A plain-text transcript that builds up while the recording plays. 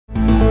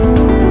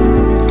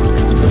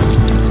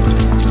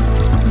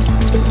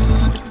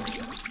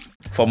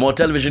For more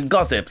television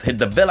gossips, hit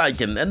the bell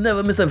icon and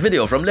never miss a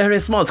video from Lehre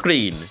Small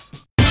Screen.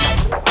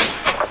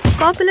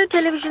 Popular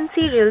television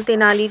serial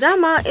Tenali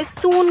Rama is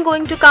soon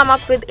going to come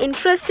up with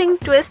interesting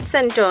twists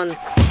and turns.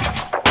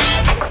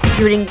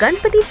 During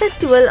Ganpati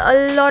festival,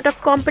 a lot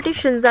of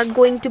competitions are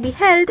going to be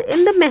held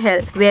in the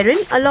Mahal, wherein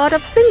a lot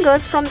of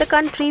singers from the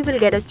country will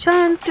get a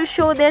chance to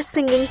show their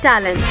singing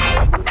talent.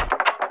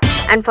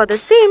 And for the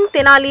same,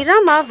 Tenali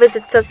Rama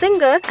visits a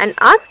singer and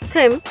asks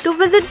him to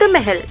visit the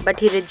Mahal, but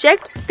he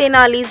rejects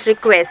Tenali's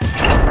request.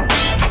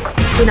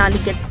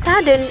 Tenali gets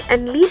saddened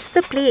and leaves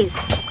the place.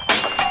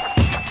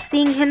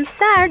 Seeing him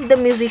sad, the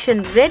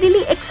musician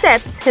readily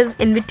accepts his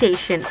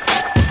invitation.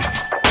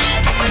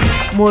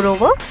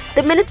 Moreover,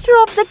 the minister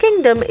of the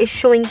kingdom is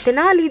showing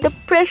Tenali the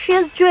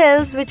precious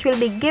jewels which will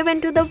be given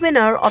to the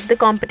winner of the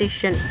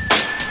competition.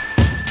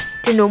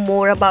 To know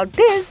more about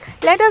this,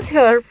 let us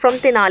hear from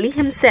Tenali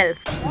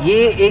himself.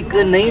 ये एक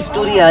नई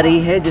story आ रही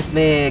है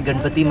जिसमें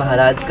गणपति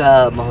महाराज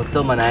का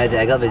महोत्सव मनाया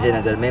जाएगा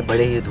विजयनगर में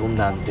बड़े ही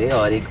धूमधाम से,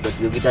 और एक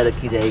प्रतियोगिता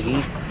रखी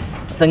जाएगी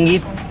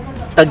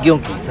संगीतज्ञों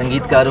की,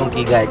 संगीतकारों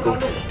की, गायकों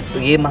की। तो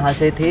ये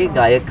महाशय थे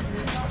गायक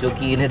जो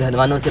कि इन्हें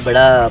धनवानों से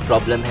बड़ा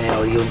प्रॉब्लम है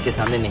और ये उनके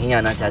सामने नहीं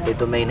आना चाहते,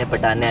 तो मैं इन्हें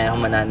पटाने आया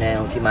हूँ, मनाने आया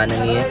हूँ कि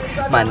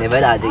माननीय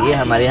मान्यवर आ जाइए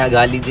हमारे यहाँ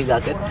गा लीजिए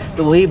गाकर।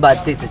 तो वही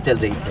बातचीत चल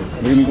रही थी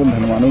उनसे। इनको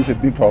धनवानों से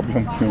इतनी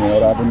प्रॉब्लम क्यों है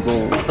और आप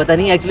उनको? पता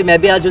नहीं, एक्चुअली मैं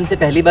भी आज उनसे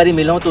पहली बार ही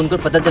मिला हूँ तो उनको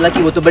पता चला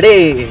कि वो तो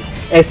बड़े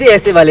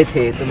ऐसे वाले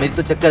थे, तो मेरी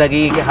तो चक्कर आ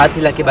गई कि हाथ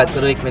हिला के बात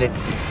करो 1 मिनट।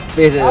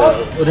 फिर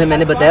उन्हें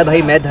मैंने बताया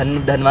भाई मैं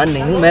धनवान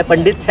नहीं हूँ, मैं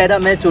पंडित ठहरा,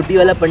 मैं चोटी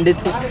वाला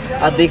पंडित हूँ,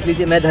 आप देख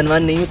लीजिए मैं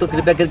धनवान नहीं हूँ, तो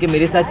कृपया करके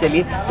मेरे साथ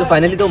चलिए। तो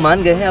फाइनली तो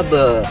मान गए हैं, अब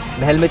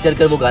महल में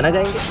चलकर वो गाना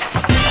गाएंगे।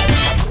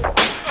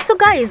 So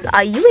guys,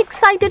 are you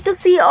excited to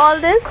see all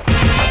this?